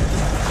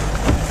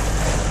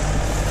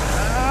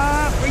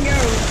 Up we go.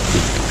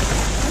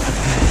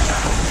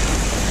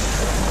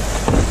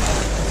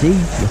 See,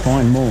 you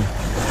find more.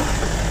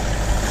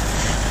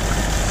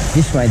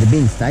 This way the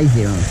bin stays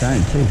there on its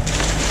own too.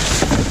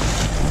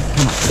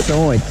 Come up the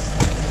sides.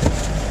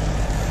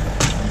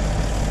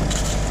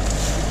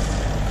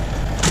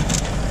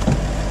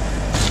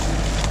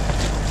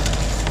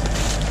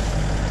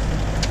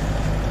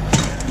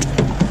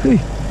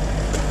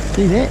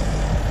 See that?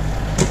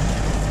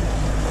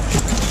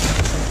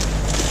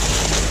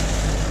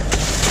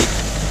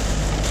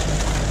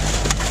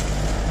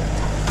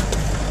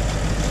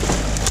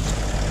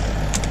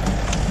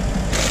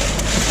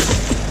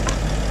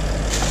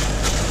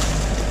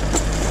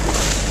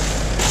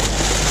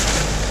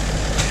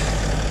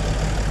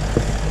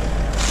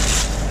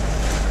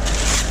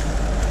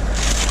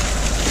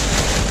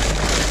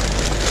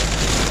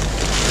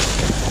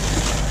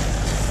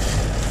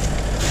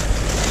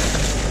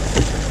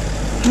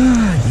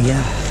 Ah,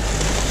 dear.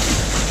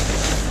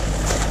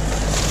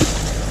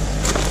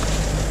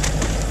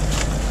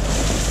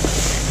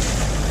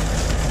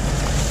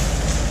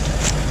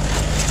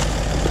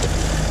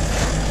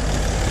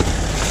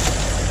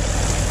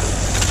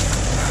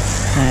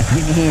 If you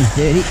get your hands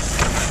dirty,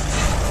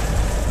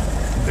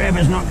 the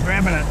grabber's not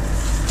grabbing it.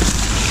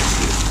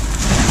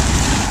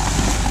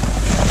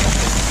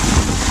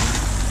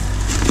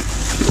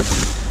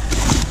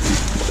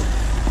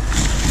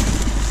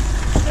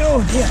 Oh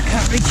dear, I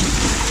can't reach it.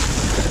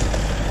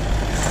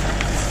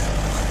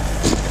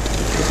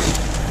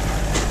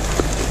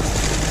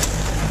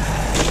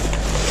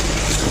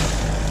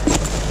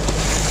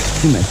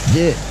 Too much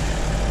dirt.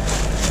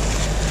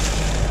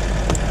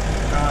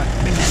 Right,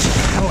 bring that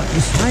pallet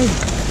this way.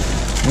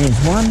 There's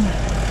one.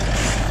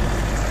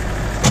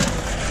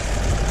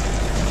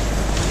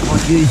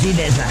 Might use it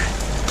as a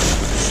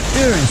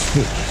stirring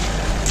stick.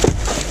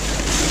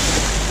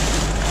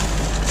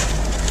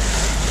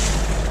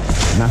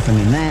 Nothing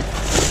in that.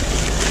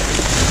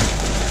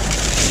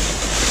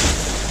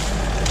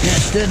 Gonna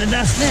stir the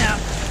dust now.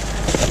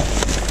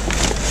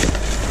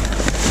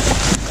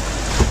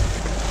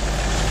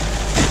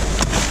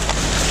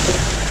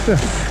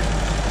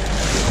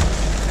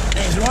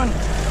 There's one.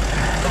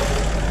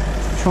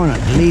 Try not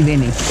to leave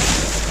any.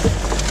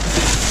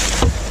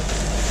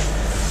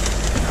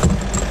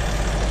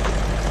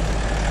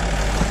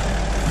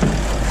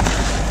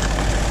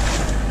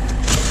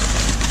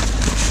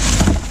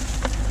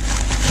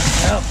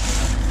 Well,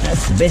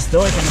 that's the best I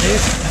can do.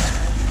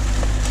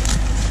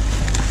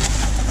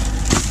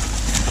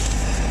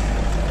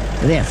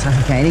 Without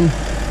suffocating.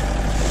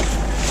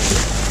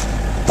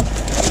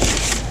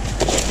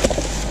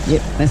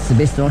 Yep, that's the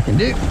best I can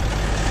do.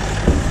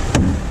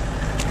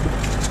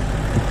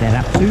 Pick that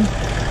up too.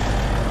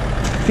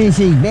 Finish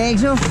these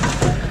bags off.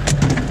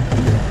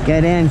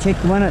 Go down and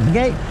check the one at the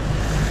gate.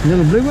 The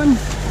little blue one.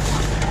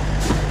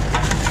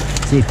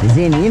 See if there's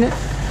any in it.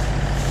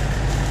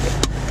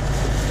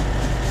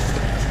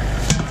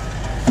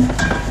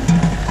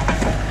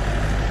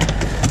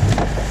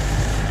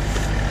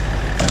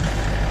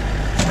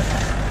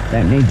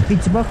 Don't need the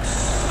pizza box.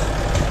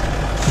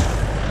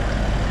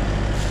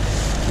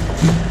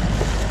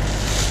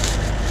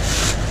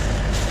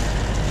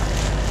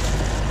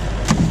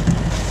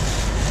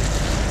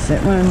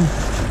 That one.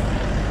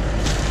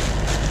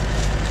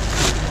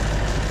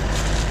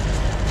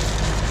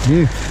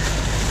 Yeah.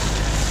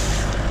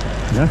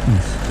 Nothing.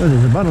 Oh,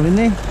 there's a bottle in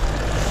there.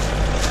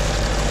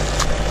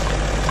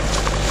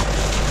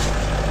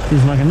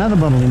 There's like another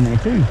bottle in there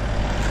too.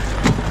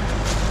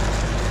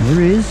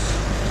 There is.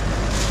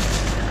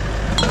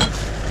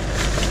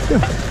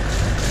 Yeah.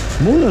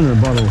 More than a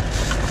bottle.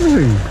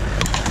 Ooh.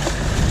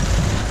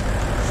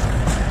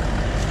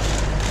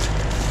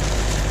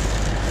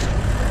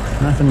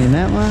 Nothing in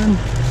that one.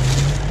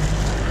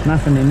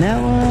 Nothing in that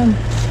one.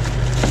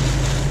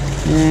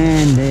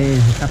 And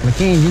there's a couple of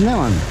cans in that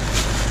one.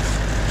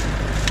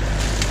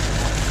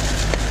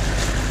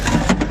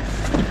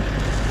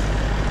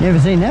 Never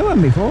seen that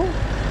one before.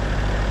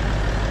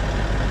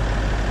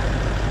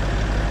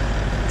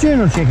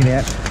 Journal, check it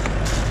out.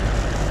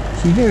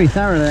 She's very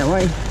thorough that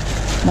way.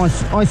 My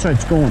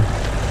eyesight's gone.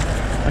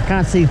 I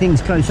can't see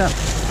things close up.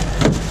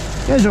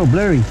 It goes all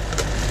blurry.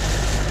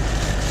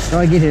 So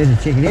I get her to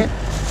check it out.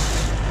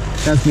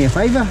 Does me a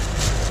favour.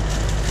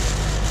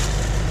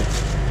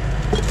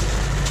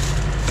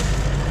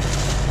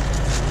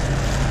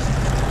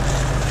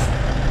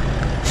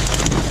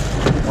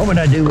 What would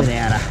I do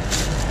without her?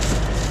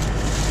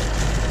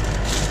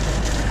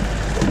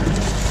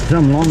 So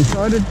I'm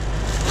long-sighted.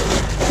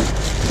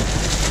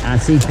 I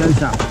see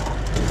close up.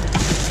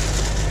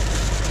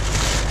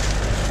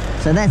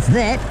 So that's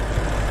that.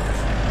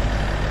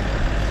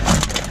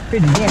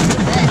 Pretty damn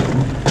good that.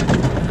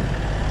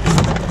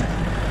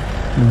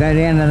 We'll go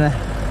down to the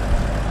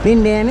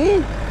bin down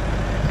here.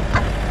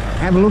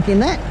 Have a look in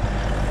that.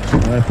 I'm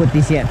going to put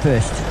this out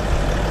first.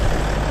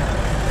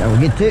 So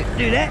we'll get to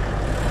do that.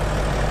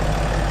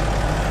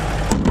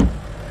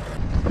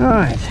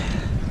 Alright.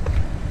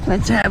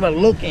 Let's have a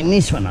look in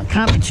this one. I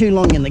can't be too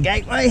long in the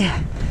gateway.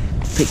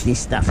 Pick this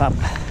stuff up.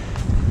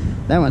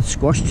 That one's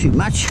squashed too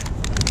much.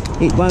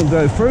 It won't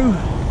go through.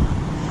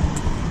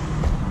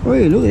 Oh,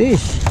 look at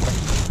this.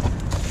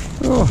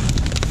 Oh, I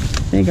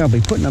think I'll be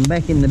putting them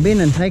back in the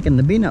bin and taking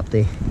the bin up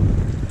there.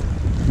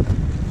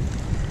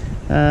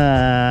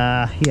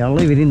 Yeah, I'll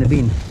leave it in the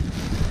bin.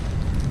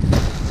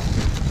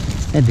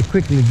 Had to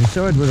quickly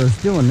decide what I was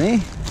doing there.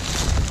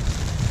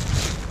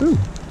 Ooh,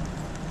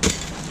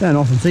 don't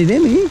often see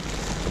them here.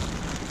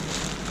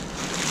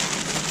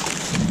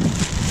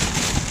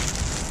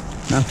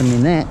 Nothing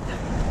in that.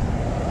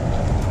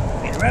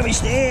 Bit of rubbish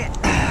there.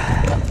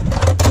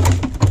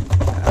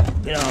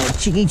 Good old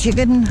chicky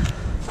chicken.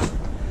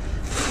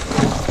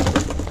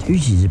 Ooh,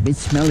 she's a bit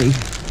smelly.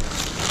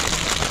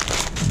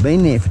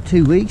 Been there for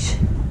 2 weeks.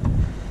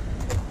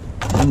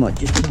 I might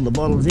just pull the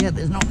bottles out,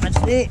 there's not much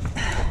there.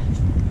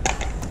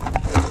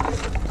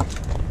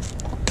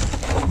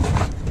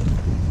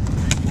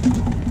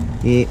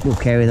 Yeah, we'll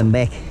carry them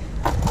back.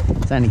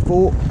 It's only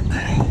 4.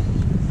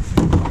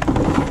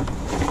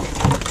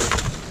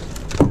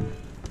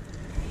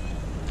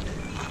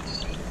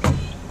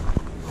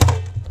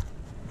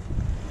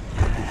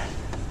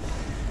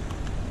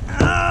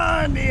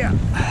 Oh dear.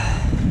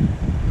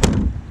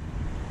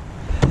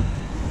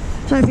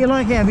 So if you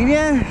like our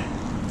video,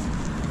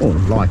 or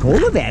like all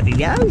of our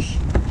videos,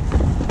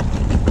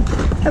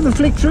 have a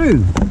flick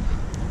through.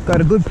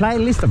 Got a good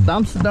playlist of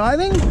dumpster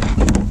diving.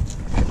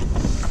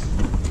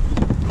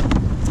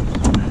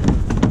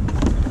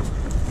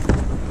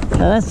 So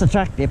that's the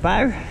truck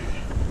depot.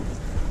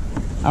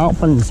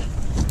 Opens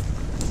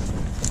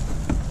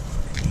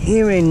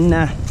here in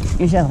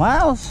New South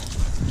Wales.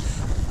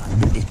 I'll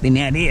get this bin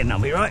out here and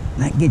I'll be right.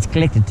 That gets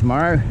collected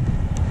tomorrow.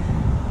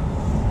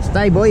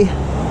 Stay boy.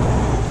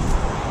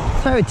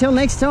 So till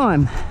next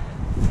time,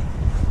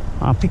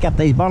 I'll pick up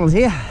these bottles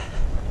here.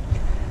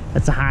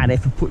 That's a hard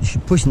effort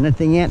pushing that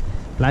thing out.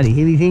 Bloody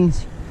heavy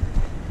things.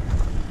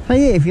 So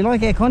yeah, if you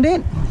like our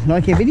content,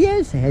 like our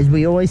videos, as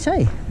we always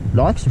say,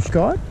 like,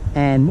 subscribe,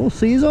 and we'll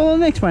see you all on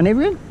the next one,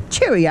 everyone.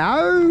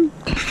 Cheerio!